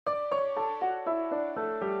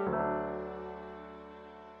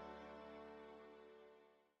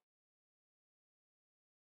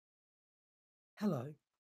Hello,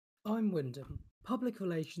 I'm Wyndham, Public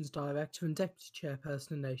Relations Director and Deputy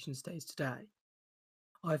Chairperson of Nation States Today.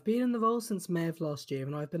 I've been in the role since May of last year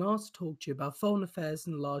and I've been asked to talk to you about foreign affairs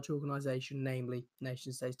in a large organisation, namely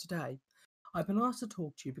Nation States Today. I've been asked to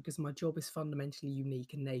talk to you because my job is fundamentally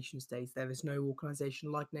unique in nation states. There is no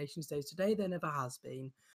organisation like Nation States Today, there never has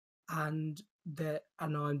been, and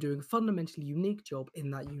I'm doing a fundamentally unique job in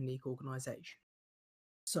that unique organisation.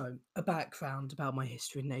 So, a background about my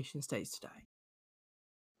history in Nation States Today.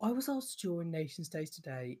 I was asked to join Nation States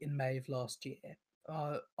Today in May of last year,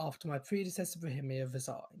 after my predecessor Brahimir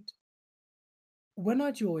resigned. When I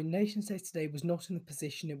joined, Nation States Today was not in the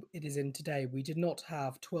position it is in today. We did not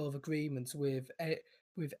have 12 agreements with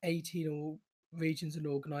 18 regions and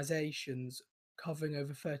organisations covering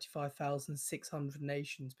over 35,600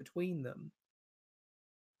 nations between them.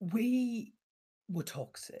 We were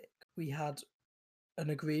toxic. We had an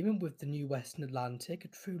agreement with the New Western Atlantic, a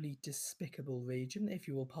truly despicable region, if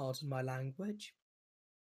you will pardon my language.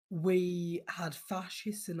 We had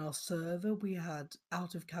fascists in our server, we had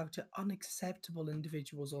out of character, unacceptable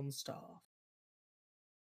individuals on staff.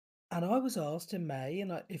 And I was asked in May,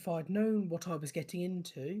 and if I'd known what I was getting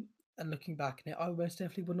into, and looking back on it, I most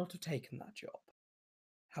definitely would not have taken that job.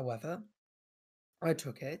 However, I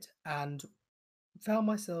took it and found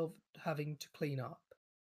myself having to clean up.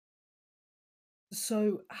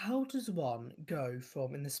 So, how does one go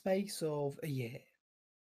from, in the space of a year,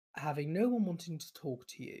 having no one wanting to talk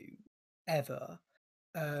to you ever,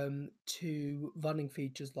 to running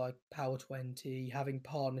features like Power 20, having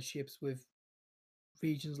partnerships with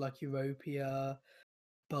regions like Europea,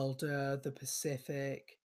 Boulder, the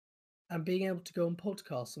Pacific, and being able to go on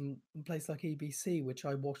podcasts on places like EBC, which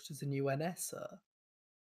I watched as a new NSer.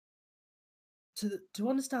 To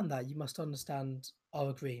understand that, you must understand our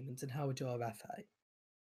agreement and how we do our FA.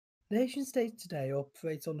 Nation States Today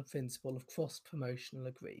operates on the principle of cross-promotional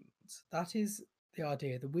agreements. That is the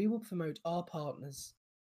idea that we will promote our partners'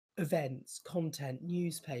 events, content,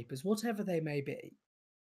 newspapers, whatever they may be.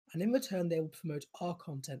 And in return, they will promote our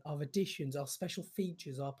content, our editions, our special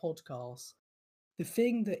features, our podcasts. The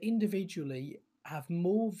thing that individually have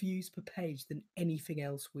more views per page than anything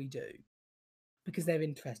else we do. Because they're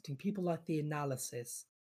interesting. People like the analysis,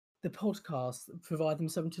 the podcasts that provide them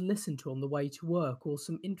something to listen to on the way to work, or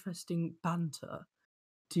some interesting banter,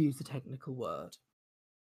 to use the technical word.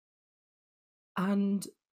 And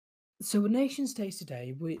so, with Nation States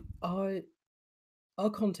Today, our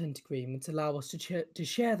content agreements allow us to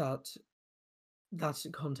share that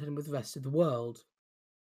content with the rest of the world.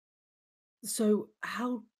 So,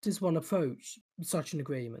 how does one approach such an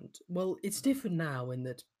agreement? Well, it's different now in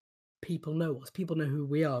that people know us, people know who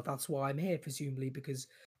we are. That's why I'm here, presumably, because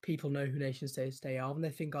people know who Nation States Today are, and they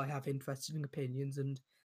think I have interesting opinions and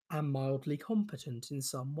am mildly competent in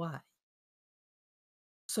some way.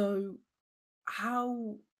 So,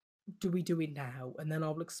 how do we do it now? And then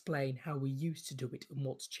I'll explain how we used to do it and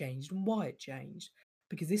what's changed and why it changed.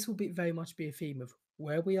 Because this will very much be a theme of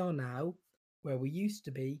where we are now, where we used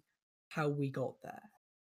to be, how we got there.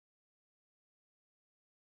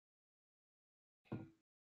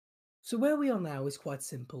 So where we are now is quite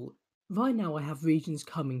simple. Right now, I have regions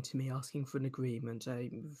coming to me asking for an agreement.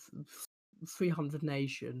 A 300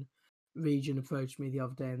 nation region approached me the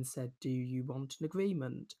other day and said, "Do you want an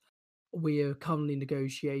agreement?" We are currently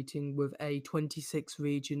negotiating with a 26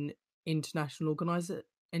 region international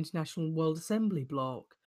World Assembly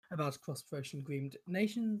bloc about a cross-promotion agreement.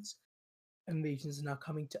 Nations and regions are now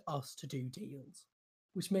coming to us to do deals,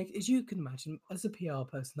 which makes, as you can imagine, as a PR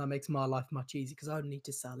person, that makes my life much easier because I don't need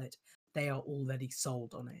to sell it. They are already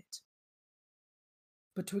sold on it.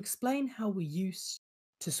 But to explain how we used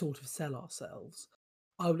to sort of sell ourselves,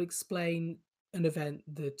 I will explain an event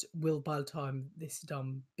that will, by the time this is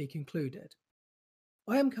done, be concluded.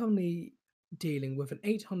 I am currently dealing with an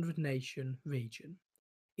 800 nation region.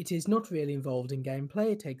 It is not really involved in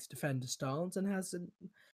gameplay, it takes defender stance and has an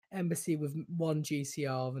embassy with one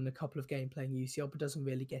GCR and a couple of gameplay in UCR, but doesn't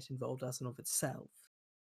really get involved as and of itself.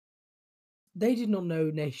 They did not know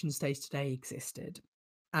Nation States Today existed,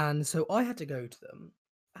 and so I had to go to them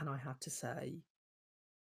and I had to say,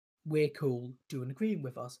 "We're cool, do an agreement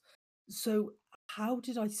with us." So, how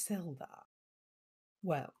did I sell that?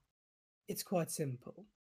 Well, it's quite simple.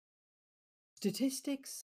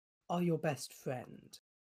 Statistics are your best friend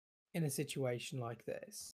in a situation like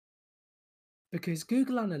this. Because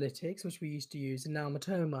Google Analytics, which we used to use, and now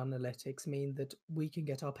Matomo Analytics mean that we can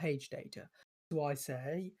get our page data. So I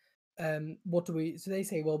say, what do we? So they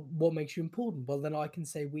say, well, what makes you important? Well, then I can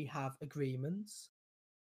say we have agreements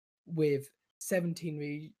with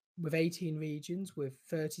 18 regions with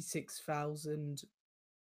 36,000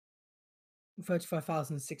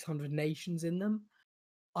 35,600 nations in them,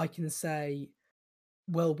 I can say,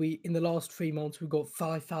 well, we in the last 3 months we've got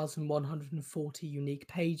 5,140 unique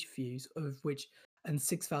page views, of which and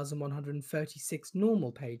 6,136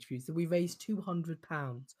 normal page views. That we raised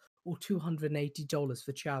 £200 or $280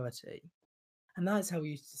 for charity, and that's how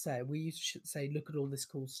we used to say it. We used to say, "Look at all this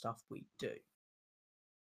cool stuff we do."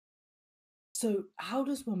 So, how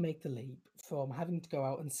does one make the leap from having to go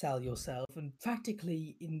out and sell yourself and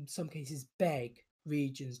practically, in some cases, beg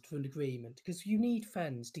regions for an agreement? Because you need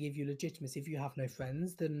friends to give you legitimacy. If you have no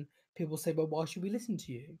friends, then people say, well, why should we listen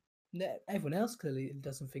to you? Everyone else clearly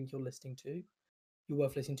doesn't think you're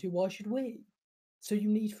worth listening to. Why should we? So, you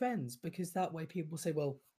need friends because that way people say,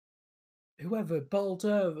 well, whoever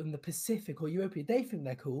Baldur and the Pacific or Europa, they think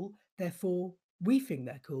they're cool. Therefore, we think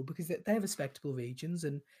they're cool because they're respectable regions,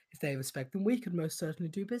 and if they respect them, we could most certainly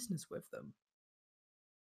do business with them.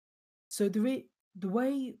 So the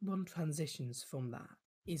way one transitions from that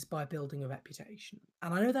is by building a reputation.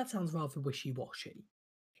 And I know that sounds rather wishy-washy,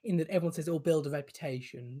 in that everyone says, "Oh, build a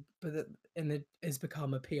reputation," and it has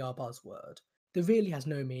become a PR buzzword that really has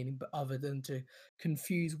no meaning but other than to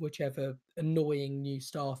confuse whichever annoying new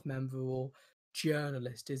staff member or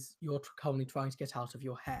journalist is you're currently trying to get out of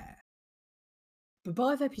your hair. But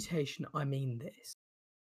by reputation, I mean this: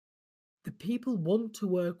 the people want to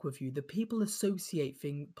work with you. The people associate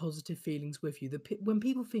positive feelings with you. When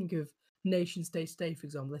people think of nation state today, for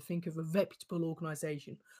example, they think of a reputable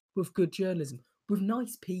organisation with good journalism, with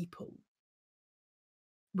nice people.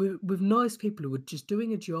 With nice people who are just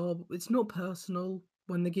doing a job. It's not personal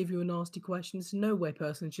when they give you a nasty question. It's in no way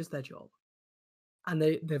personal. It's just their job, and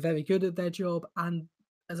they're very good at their job. And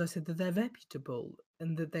as I said, that they're reputable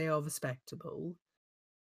and that they are respectable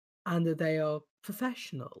and that they are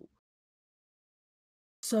professional.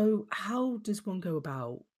 So how does one go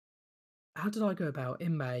about? How did I go about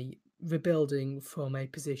in May rebuilding from a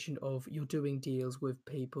position of you're doing deals with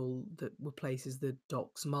people that were places that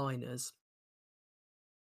dox minors?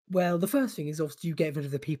 Well, the first thing is obviously you get rid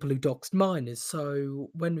of the people who doxed minors.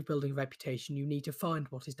 So when we're building a reputation, you need to find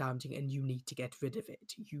what is damaging and you need to get rid of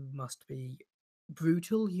it. You must be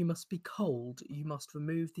brutal, you must be cold, you must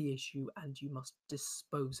remove the issue, and you must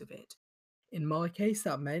dispose of it. In my case,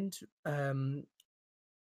 that meant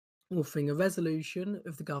offering a resolution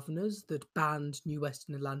of the governors that banned New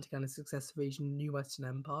Western Atlantic and its successor region, New Western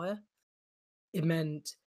Empire. It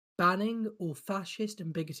meant banning all fascist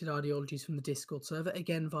and bigoted ideologies from the Discord server,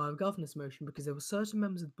 again via a governor's motion, because there were certain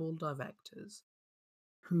members of the board of directors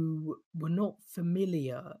who were not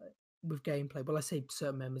familiar with gameplay. Well, I say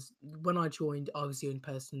certain members. When I joined, I was the only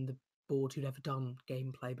person in the board who'd ever done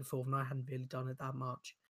gameplay before, and I hadn't really done it that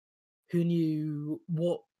much. Who knew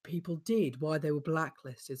what people did, why they were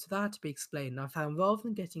blacklisted. So that had to be explained. And I found rather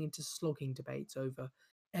than getting into slogging debates over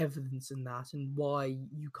evidence and that and why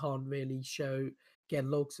you can't really get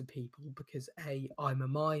logs of people because A, I'm a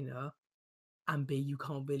minor, and B, you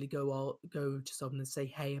can't really go to someone and say,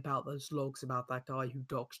 hey, about those logs about that guy who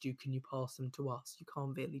doxed you, can you pass them to us? You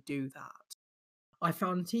can't really do that. I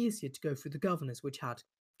found it easier to go through the governors, which had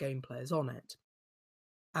game players on it,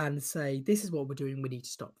 and say, this is what we're doing, we need to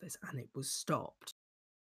stop this, and it was stopped.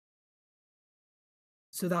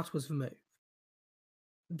 So that was the move.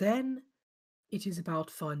 Then it is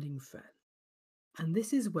about finding friends. And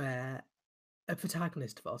this is where a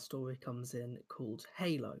protagonist of our story comes in called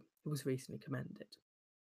Halo, who was recently commended.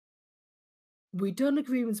 We'd done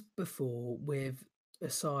agreements before with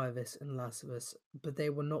Osiris and Lazarus, but they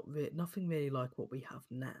were nothing really like what we have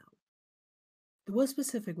now. The word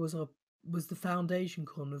specific was the foundation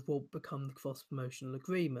con of what would become the cross promotional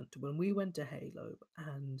agreement when we went to Halo,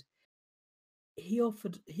 and he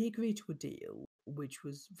agreed to a deal which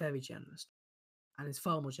was very generous, and it's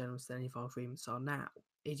far more generous than any of our agreements are now.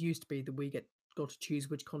 It used to be that we got to choose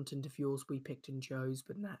which content of yours we picked and chose,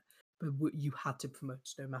 but you had to promote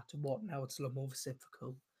no matter what. Now it's a lot more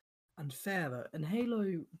reciprocal and fairer. And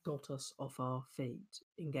Halo got us off our feet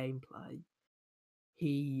in gameplay.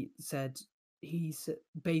 He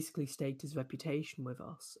basically staked his reputation with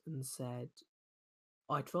us and said,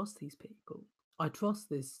 I trust these people. I trust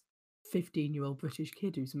this 15-year-old British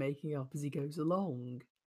kid who's making up as he goes along.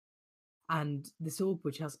 And this org,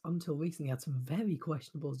 which has until recently had some very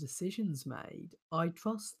questionable decisions made, I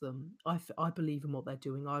trust them. I believe in what they're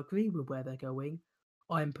doing. I agree with where they're going.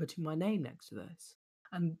 I am putting my name next to this.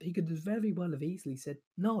 And he could very well have easily said,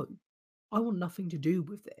 no, I want nothing to do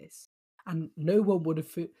with this. And no one would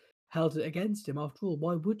have held it against him. After all,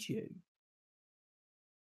 why would you?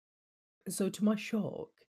 So to my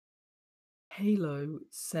shock, Halo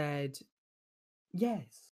said,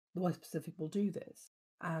 yes, the West Pacific will do this.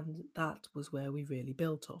 And that was where we really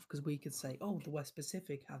built off, because we could say, oh, the West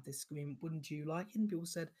Pacific have this agreement, wouldn't you like it? And people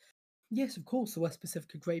said, yes, of course, the West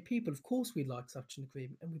Pacific are great people. Of course, we'd like such an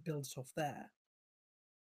agreement. And we built it off there.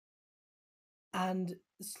 And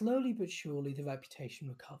slowly but surely, the reputation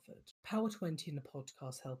recovered. Power 20 and the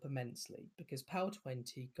podcast help immensely, because Power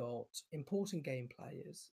 20 got important game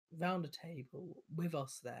players round a table with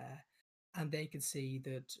us there, and they could see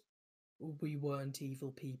that we weren't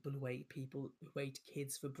evil people who ate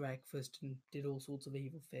kids for breakfast and did all sorts of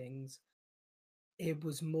evil things. It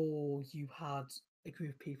was more you had a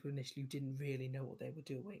group of people initially who didn't really know what they were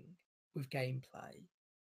doing with gameplay.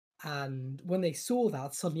 And when they saw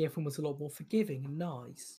that, suddenly everyone was a lot more forgiving and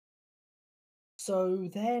nice. So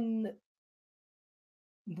then,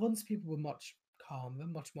 once people were much calmer,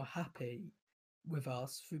 much more happy with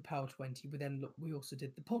us through Power 20, we also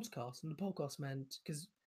did the podcast. And the podcast meant, because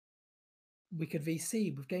we could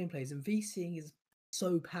VC with gameplays, and VCing is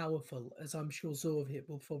so powerful, as I'm sure Zorvit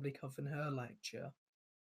will probably cover in her lecture.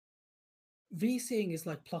 VCing is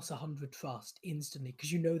like plus 100 trust instantly,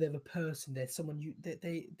 because you know they're a person. They're someone they're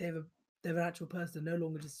an actual person. They're no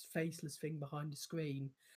longer just a faceless thing behind a screen.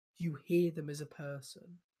 You hear them as a person,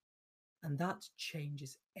 and that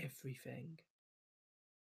changes everything.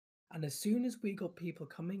 And as soon as we got people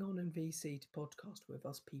coming on in VC to podcast with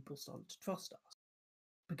us, people started to trust us.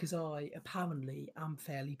 Because I apparently am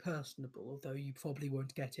fairly personable, although you probably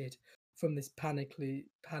won't get it from this panicked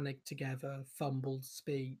together, fumbled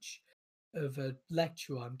speech of a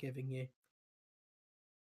lecture I'm giving you.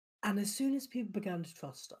 And as soon as people began to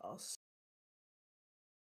trust us,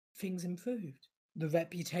 things improved. The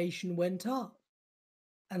reputation went up.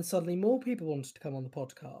 And suddenly more people wanted to come on the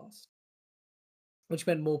podcast, which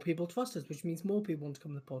meant more people trust us, which means more people want to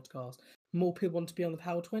come on the podcast. More people want to be on the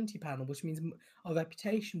Power 20 panel, which means our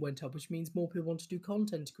reputation went up, which means more people want to do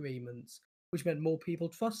content agreements, which meant more people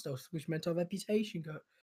trust us, which meant our reputation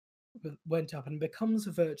went up, and it becomes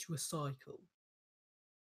a virtuous cycle.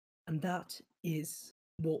 And that is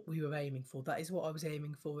what we were aiming for. That is what I was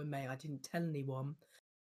aiming for in May. I didn't tell anyone,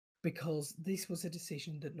 because this was a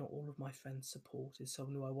decision that not all of my friends supported.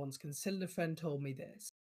 Someone who I once considered a friend told me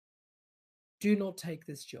this: do not take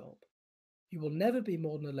this job. You will never be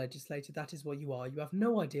more than a legislator. That is what you are. You have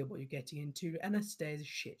no idea what you're getting into. NS Today is a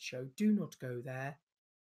shit show. Do not go there.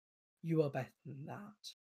 You are better than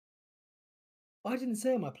that. I didn't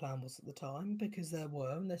say my plan was at the time, because there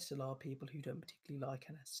were, and there still are, people who don't particularly like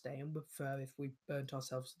NS Today and would prefer if we burnt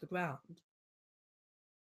ourselves to the ground.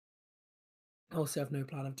 I also have no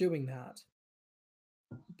plan of doing that.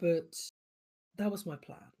 But that was my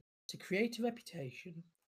plan: to create a reputation,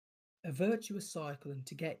 a virtuous cycle, and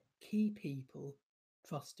to get key people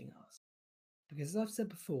trusting us. Because as I've said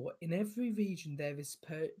before, in every region there is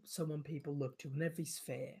someone people look to, in every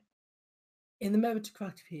sphere. In the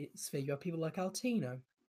meritocratic sphere, you have people like Altino.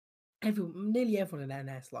 Nearly everyone in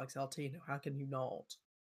NS likes Altino. How can you not?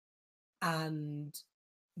 And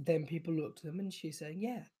then people look to them, and she's saying,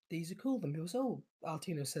 yeah, these are cool. Then people say, oh,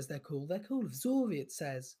 Altino says they're cool. They're cool. If Zorvit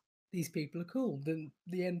says these people are cool, then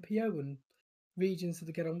the NPO and regions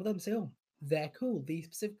that get on with them say, oh, they're cool. The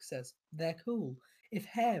Pacific says they're cool. If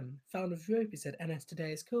Hem, founder of Europa, said NS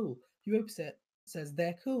Today is cool, Europa says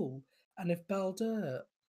they're cool. And if Baldur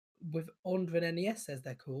with Ondra and NES says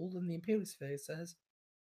they're cool, then the Imperial Sphere says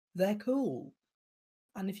they're cool.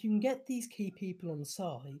 And if you can get these key people on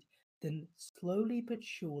side, then slowly but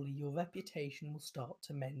surely your reputation will start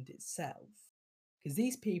to mend itself. Because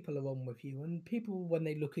these people are on with you, and people, when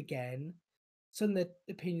they look again, some of their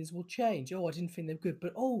opinions will change. Oh, I didn't think they're good,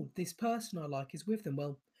 but oh, this person I like is with them.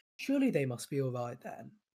 Well, surely they must be all right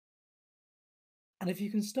then. And if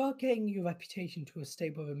you can start getting your reputation to a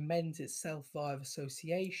state where it mends itself via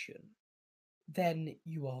association, then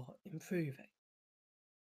you are improving.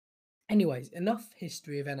 Anyways, enough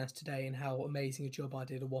history of NS Today and how amazing a job I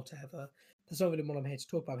did or whatever. That's not really what I'm here to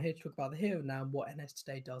talk about. I'm here to talk about the here and now and what NS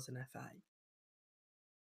Today does in FA.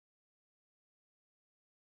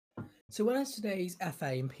 So NS Today's FA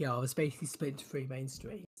and PR is basically split into three main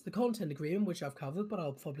streams. The content agreement, which I've covered, but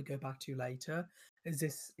I'll probably go back to later, as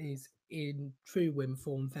this is in true Wim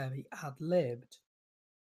form very ad-libbed.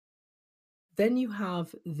 Then you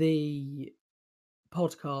have the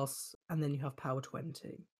podcasts, and then you have Power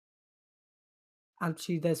 20.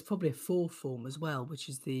 Actually, there's probably a fourth form as well, which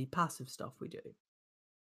is the passive stuff we do.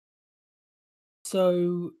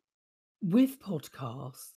 So with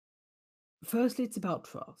podcasts, firstly, it's about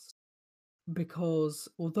trust. Because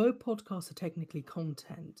although podcasts are technically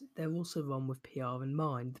content, they're also run with PR in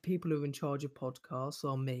mind. The people who are in charge of podcasts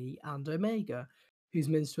are me and Omega, who's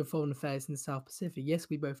Minister of Foreign Affairs in the South Pacific. Yes,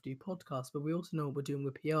 we both do podcasts, but we also know what we're doing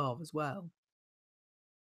with PR as well.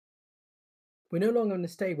 We're no longer in a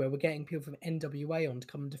state where we're getting people from NWA on to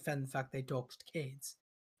come and defend the fact they doxed kids.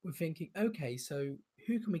 We're thinking, okay, so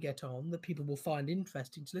who can we get on that people will find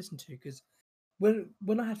interesting to listen to? Because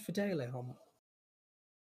when I had Fidele on,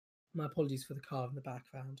 my apologies for the car in the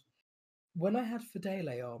background. When I had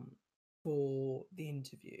Fidele on for the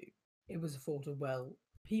interview, it was a thought of, well,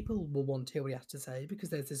 people will want to hear what he has to say because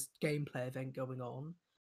there's this gameplay event going on.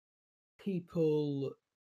 People,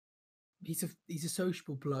 he's a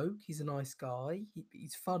sociable bloke. He's a nice guy.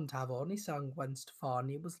 He's fun to have on. He sang Gwen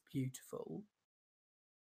Stefani. It was beautiful.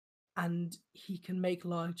 And he can make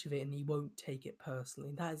light of it and he won't take it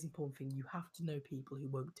personally. That is the important thing. You have to know people who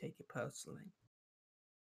won't take it personally.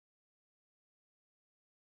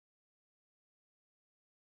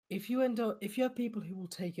 If you have people who will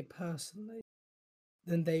take it personally,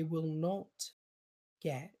 then they will not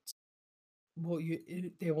get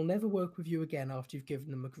they will never work with you again after you've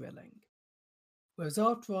given them a grilling. Whereas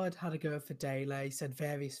after I'd had a go for Fidele, said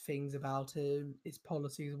various things about him, his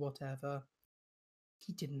policies, whatever,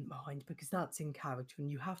 he didn't mind because that's in character,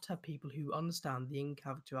 and you have to have people who understand the in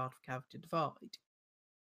character out of character divide.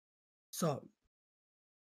 So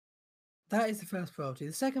that is the first priority.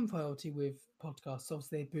 The second priority with podcasts,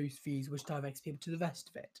 obviously, they boost views, which directs people to the rest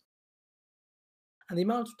of it. And the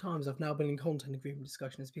amount of times I've now been in content agreement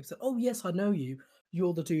discussions, people say, "Oh yes, I know you.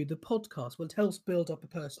 You're the dude, the podcast." Well, it helps build up a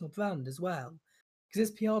personal brand as well. Because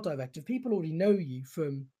as PR director, if people already know you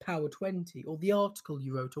from Power 20 or the article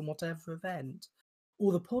you wrote on whatever event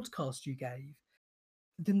or the podcast you gave,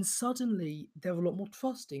 then suddenly they're a lot more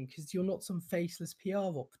trusting because you're not some faceless PR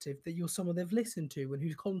operative, that you're someone they've listened to and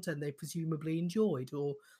whose content they presumably enjoyed,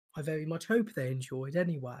 or I very much hope they enjoyed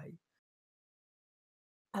anyway.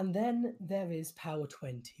 And then there is Power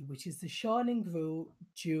 20, which is the shining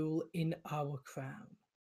jewel in our crown.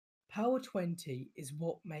 Power 20 is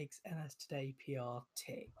what makes NS Today PR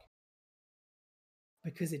tick.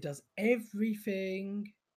 Because it does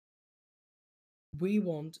everything we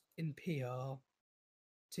want in PR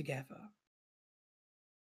together.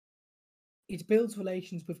 It builds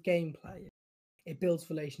relations with gameplay. It builds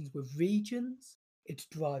relations with regions. It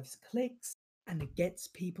drives clicks. And it gets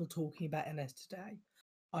people talking about NS Today.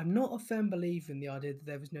 I'm not a firm believer in the idea that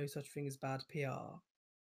there is no such thing as bad PR.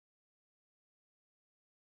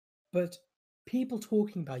 But people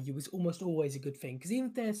talking about you is almost always a good thing, because even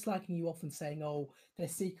if they're slacking you off and saying, oh, they're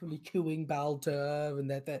secretly cooing Baldur and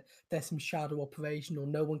they're some shadow operation, or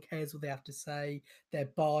no one cares what they have to say,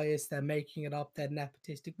 they're biased, they're making it up, they're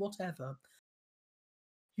nepotistic, whatever,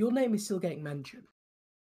 your name is still getting mentioned.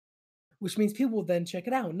 Which means people will then check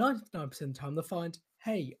it out. 99% of the time they'll find,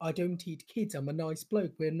 hey, I don't eat kids, I'm a nice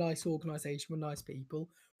bloke, we're a nice organisation, we're nice people,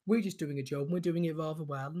 we're just doing a job and we're doing it rather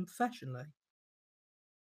well and professionally.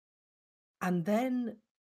 And then,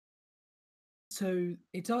 so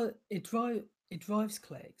it drives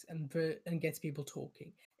clicks and gets people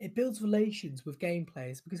talking. It builds relations with game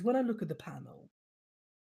players, because when I look at the panel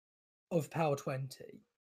of Power 20,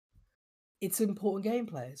 it's important game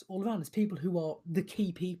players all around. It's people who are the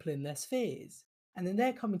key people in their spheres. And then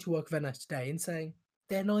they're coming to work with NS Today and saying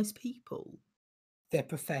they're nice people. They're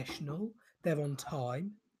professional, they're on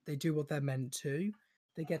time, they do what they're meant to,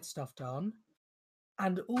 they get stuff done.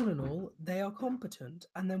 And all in all, they are competent.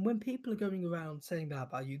 And then when people are going around saying that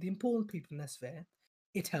about you, the important people in their sphere,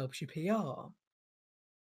 it helps your PR.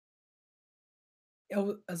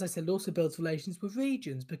 As I said, it also builds relations with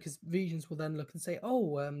regions, because regions will then look and say,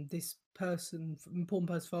 oh, this person, important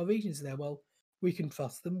person for our regions is there. Well, we can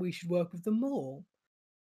trust them. We should work with them more.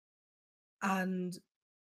 And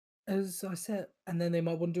as I said, and then they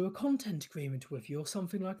might want to do a content agreement with you or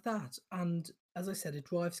something like that. And as I said, it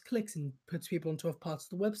drives clicks and puts people onto other parts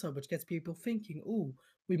of the website, which gets people thinking, oh,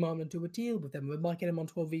 we might want to do a deal with them. We might get them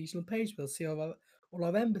onto our regional page. We'll see all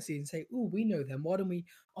our embassies and say, oh, we know them. Why don't we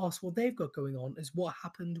ask what they've got going on, as what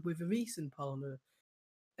happened with a recent partner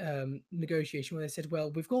negotiation where they said,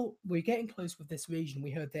 well, we're getting close with this region.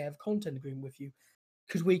 We heard they have a content agreement with you.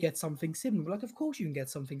 Could we get something similar? We're like, of course you can get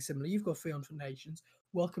something similar. You've got 300 nations.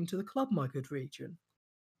 Welcome to the club, my good region.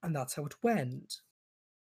 And that's how it went.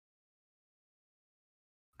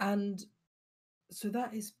 And so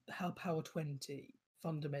that is how Power 20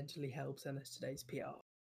 fundamentally helps NS Today's PR.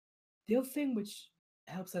 The other thing which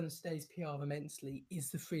helps NS Today's PR immensely is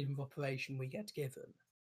the freedom of operation we get given.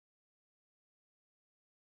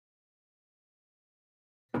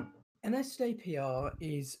 NS Today PR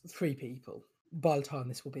is 3 people by the time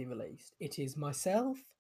this will be released. It is myself,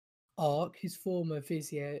 Ark, who's former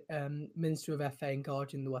Minister of FA and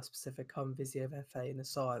Guardian of the West Pacific, current Vizier of FA in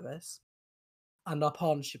Osiris, and our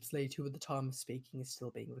partnerships lead, who at the time of speaking is still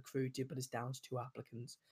being recruited, but is down to 2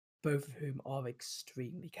 applicants, both of whom are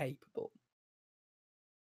extremely capable.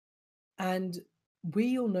 And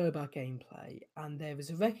we all know about gameplay, and there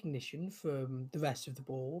is a recognition from the rest of the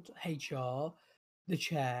board, HR, the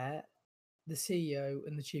chair, the CEO,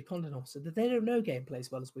 and the chief content officer, that they don't know gameplay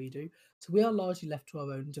as well as we do. So we are largely left to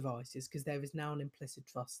our own devices because there is now an implicit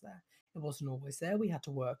trust there. It wasn't always there. We had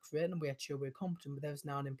to work for it, and we had to show we're competent, but there is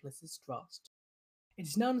now an implicit trust. It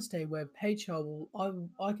is now in a state where HR will,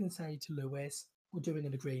 I can say to Lewis, we're doing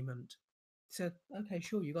an agreement. He said, okay,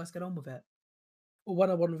 sure, you guys get on with it. Or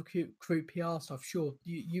when I want to recruit PR stuff, sure,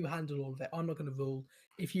 you handle all of it. I'm not going to rule.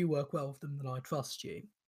 If you work well with them, then I trust you.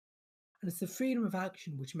 And it's the freedom of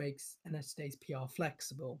action which makes NSDA's PR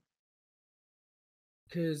flexible.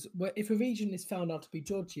 Because if a region is found out to be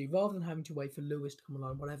dodgy, rather than having to wait for Lewis to come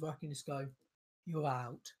along, whatever, I can just go, you're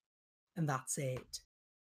out, and that's it.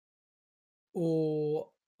 Or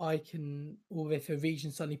if a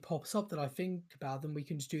region suddenly pops up that I think about, then we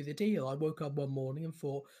can just do the deal. I woke up one morning and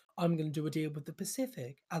thought, I'm going to do a deal with the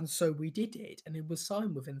Pacific. And so we did it, and it was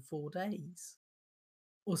signed within 4 days.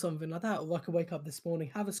 Or something like that. Or I could wake up this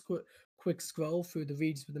morning, have a quick scroll through the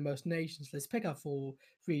regions with the most nations. Let's pick out 4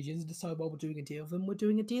 regions and decide, well, we're doing a deal with them. We're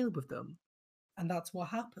doing a deal with them. And that's what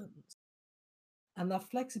happens. And that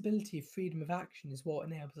flexibility of freedom of action is what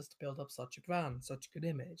enables us to build up such a brand, such a good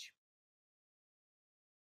image.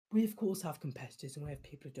 We, of course, have competitors and we have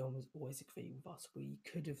people who don't always agree with us. We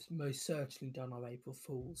could have most certainly done our April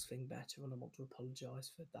Fool's thing better, and I want to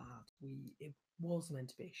apologise for that. It was meant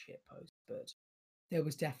to be a shitpost, but there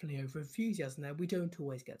was definitely over enthusiasm there. We don't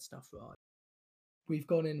always get stuff right. We've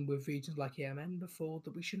gone in with regions like EMN before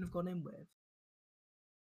that we shouldn't have gone in with.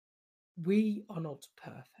 We are not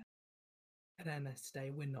perfect. At NS today,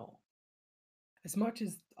 we're not. As much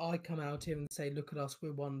as I come out here and say, look at us,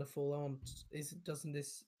 we're wonderful, doesn't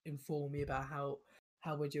this inform me about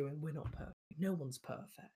how we're doing? We're not perfect. No one's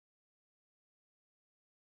perfect.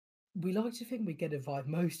 We like to think we get it right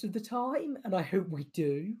most of the time, and I hope we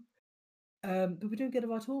do. But we don't get it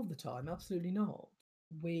right all the time. Absolutely not.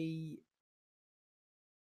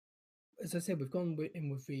 As I said, we've gone in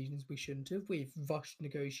with regions we shouldn't have. We've rushed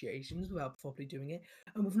negotiations without properly doing it,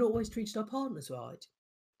 and we've not always treated our partners right.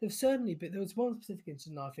 There was one specific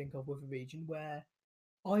incident I think of with a region where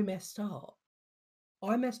I messed up.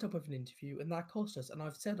 I messed up with an interview, and that cost us. And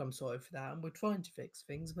I've said I'm sorry for that, and we're trying to fix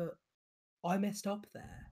things, but I messed up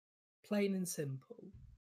there, plain and simple.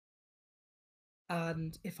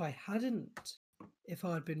 And if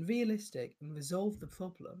I'd been realistic and resolved the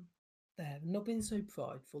problem there, not been so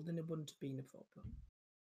prideful, then it wouldn't have been a problem.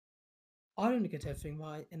 I don't get everything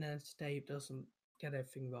right, and then Dave doesn't get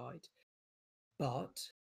everything right. But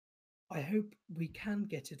I hope we can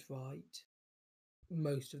get it right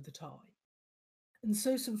most of the time. And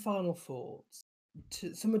so some final thoughts,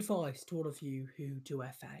 some advice to all of you who do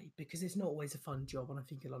FA, because it's not always a fun job, and I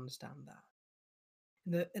think you'll understand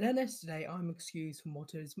that. At NS today, I'm excused from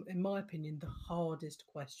what is, in my opinion, the hardest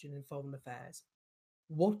question in foreign affairs.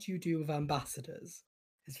 What do you do with ambassadors?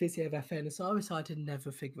 As VC of FA and Osiris, I did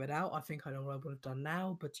never figure it out. I think I know what I would have done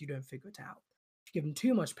now, but you don't figure it out. If you give them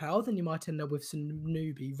too much power, then you might end up with some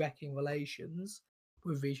newbie wrecking relations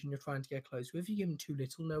with a region you're trying to get close with. If you give them too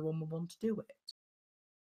little, no one will want to do it.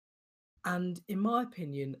 And in my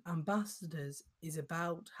opinion, ambassadors is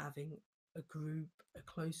about having a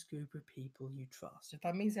close group of people you trust. If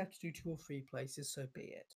that means they have to do 2 or 3 places, so be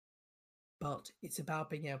it. But it's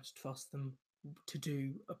about being able to trust them to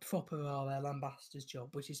do a proper RL ambassador's job,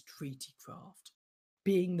 which is treaty craft,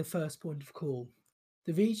 being the first point of call.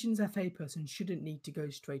 The region's FA person shouldn't need to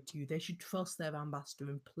go straight to you. They should trust their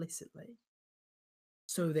ambassador implicitly,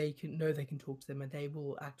 so they can know they can talk to them and they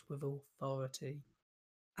will act with authority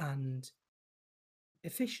and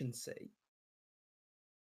efficiency.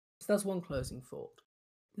 So that's one closing thought.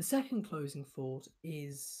 The second closing thought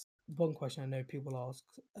is one question I know people ask,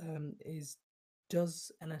 is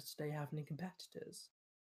does NS today have any competitors?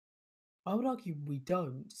 I would argue we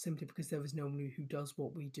don't, simply because there is no one who does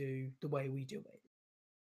what we do the way we do it.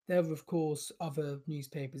 There are, of course, other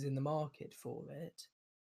newspapers in the market for it,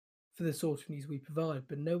 for the sort of news we provide,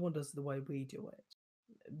 but no one does it the way we do it.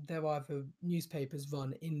 There are either newspapers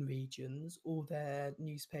run in regions, or they're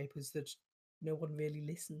newspapers that no one really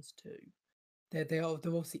listens to. They're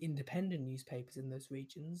obviously independent newspapers in those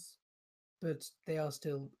regions, but they are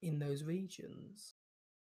still in those regions.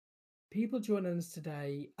 People join us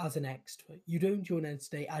today as an extra. You don't join us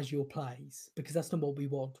today as your plays, because that's not what we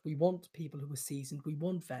want. We want people who are seasoned. We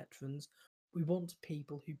want veterans. We want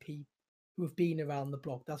people who have been around the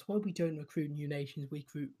block. That's why we don't recruit new nations. We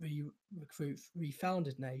recruit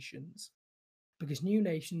refounded nations, because new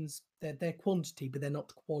nations, they're quantity, but they're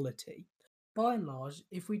not quality. By and large,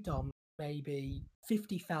 if we dump maybe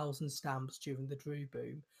 50,000 stamps during the Drew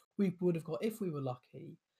boom, we would have got, if we were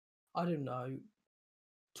lucky, I don't know,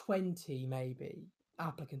 20 maybe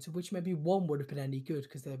applicants, of which maybe one would have been any good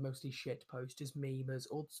because they're mostly shit posters, memers,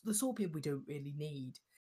 or the sort of people we don't really need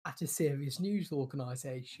at a serious news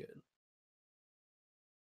organisation.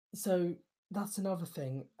 So that's another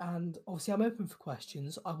thing. And obviously I'm open for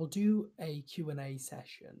questions. I will do a Q&A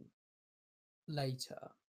session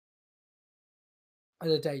later at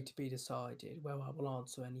a date to be decided where I will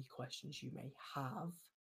answer any questions you may have.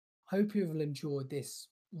 Hope you will enjoy this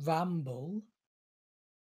ramble,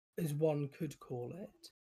 as one could call it,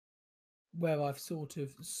 where I've sort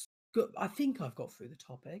of I think I've got through the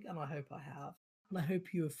topic, and I hope I have. And I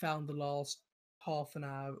hope you have found the last half an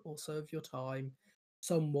hour or so of your time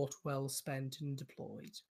somewhat well spent and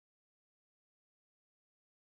deployed.